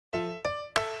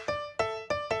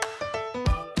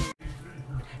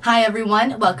Hi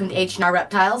everyone, welcome to H&R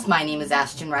Reptiles. My name is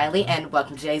Ashton Riley and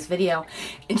welcome to today's video.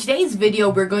 In today's video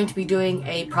we're going to be doing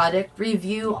a product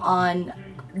review on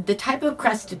the type of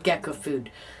crested gecko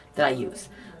food that I use.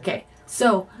 Okay,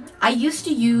 so I used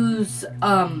to use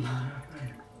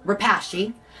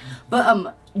Repashy,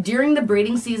 but during the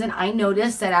breeding season I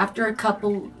noticed that after a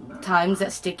couple times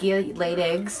that Sticky laid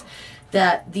eggs,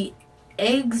 that the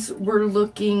eggs were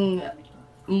looking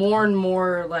more and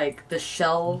more like the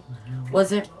shell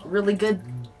wasn't really good.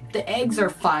 The eggs are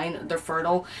fine, they're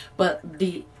fertile, but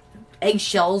the egg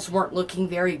shells weren't looking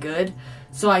very good.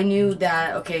 So I knew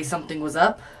that, okay, something was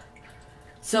up.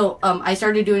 So I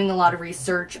started doing a lot of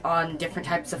research on different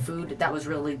types of food that was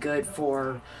really good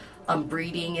for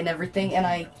breeding and everything, and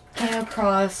I came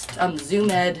across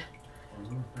Zoomed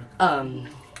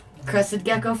crested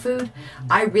gecko food.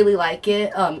 I really like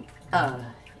it.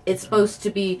 It's supposed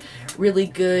to be really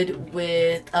good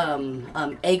with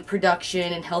egg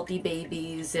production and healthy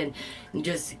babies and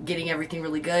just getting everything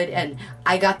really good. And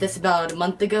I got this about a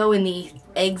month ago, and the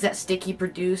eggs that Sticky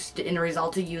produced in a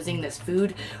result of using this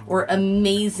food were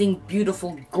amazing,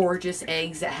 beautiful, gorgeous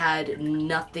eggs that had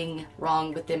nothing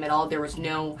wrong with them at all. There was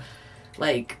no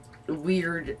like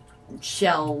weird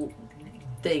shell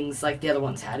things like the other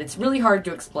ones had. It's really hard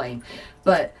to explain.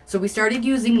 But so we started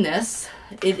using this.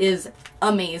 It is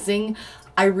amazing.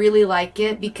 I really like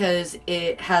it because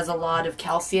it has a lot of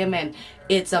calcium, and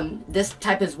it's this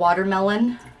type is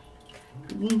watermelon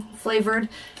flavored,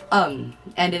 and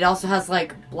it also has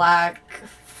like black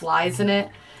flies in it,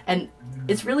 and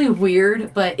it's really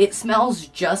weird, but it smells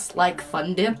just like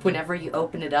Fun Dip whenever you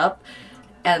open it up.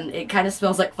 And it kind of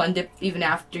smells like Fun Dip even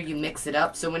after you mix it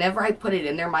up. So whenever I put it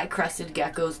in there, my crested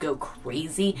geckos go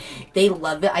crazy. They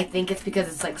love it. I think it's because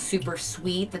it's like super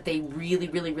sweet that they really,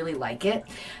 really, really like it.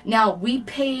 Now, we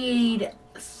paid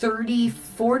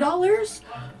 $34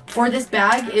 for this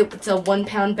bag. It's a 1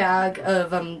 pound bag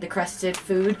of the crested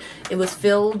food. It was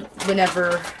filled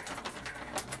whenever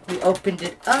we opened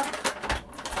it up.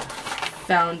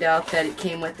 Found out that it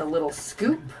came with a little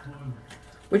scoop,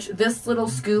 which this little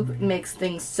scoop makes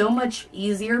things so much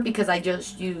easier because I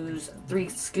just use 3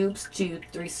 scoops to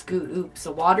 3 scoops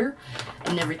of water,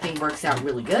 and everything works out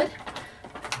really good.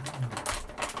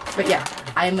 But yeah,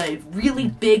 I'm a really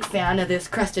big fan of this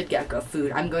crested gecko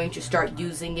food. I'm going to start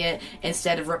using it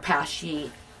instead of Repashy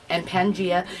and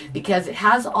Pangea because it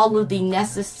has all of the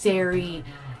necessary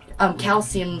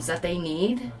calciums that they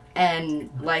need. And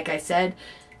like I said,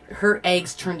 her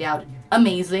eggs turned out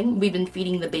amazing. We've been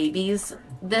feeding the babies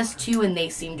this too, and they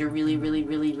seem to really, really,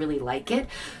 really, really like it.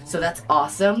 So that's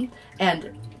awesome.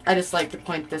 And I just like to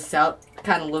point this out.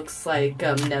 Kind of looks like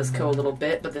Nezco a little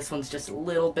bit, but this one's just a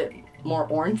little bit more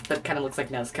orange, but it kind of looks like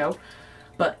Nezco.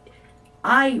 But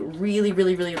I really,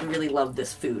 really, really, really love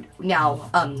this food. Now,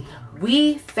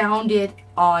 we found it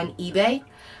on eBay.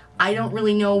 I don't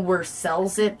really know where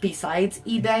sells it besides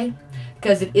eBay,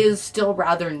 because it is still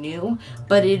rather new,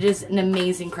 but it is an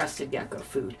amazing crested gecko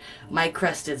food. My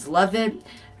cresteds love it.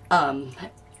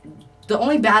 The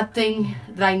only bad thing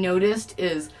that I noticed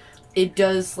is it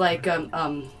does like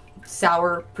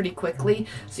sour pretty quickly,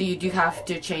 so you do have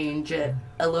to change it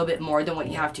a little bit more than what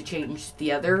you have to change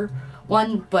the other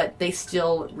one, but they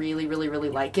still really, really, really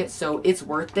like it, so it's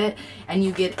worth it. And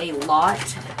you get a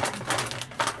lot.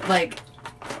 Like,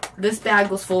 this bag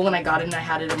was full when I got it, and I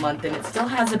had it a month, and it still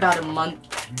has about a month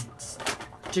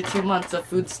to 2 months of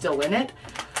food still in it,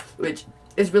 which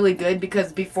is really good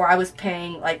because before I was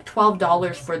paying like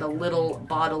 $12 for the little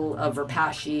bottle of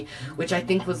Repashy, which I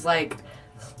think was like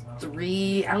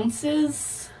 3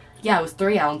 ounces. Yeah, it was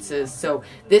 3 ounces. So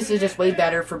this is just way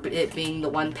better for it being the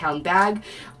 1 pound bag.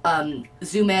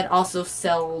 Zoomed also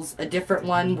sells a different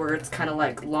one where it's kind of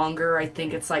like longer. I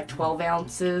think it's like 12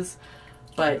 ounces.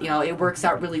 But, you know, it works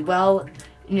out really well.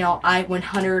 You know, I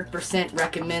 100%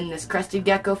 recommend this crested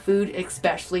gecko food,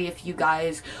 especially if you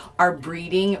guys are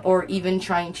breeding or even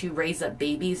trying to raise up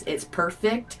babies. It's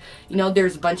perfect. You know,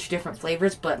 there's a bunch of different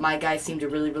flavors, but my guys seem to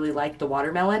really, really like the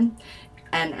watermelon.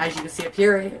 And as you can see up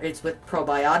here, it's with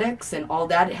probiotics and all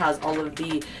that. It has all of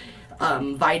the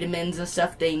vitamins and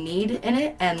stuff they need in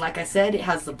it, and like I said, it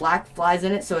has the black flies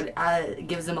in it, so it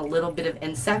gives them a little bit of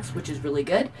insects, which is really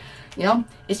good. You know,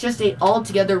 it's just a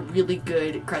altogether really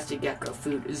good crested gecko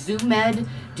food. Zoomed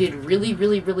did really,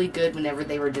 really, really good whenever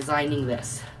they were designing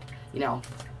this, you know,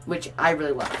 which I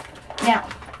really love. Now,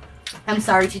 I'm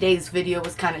sorry today's video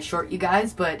was kind of short, you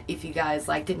guys, but if you guys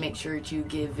liked it, make sure to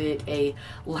give it a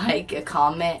like, a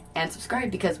comment, and subscribe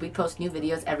because we post new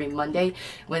videos every Monday,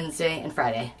 Wednesday, and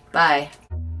Friday. Bye.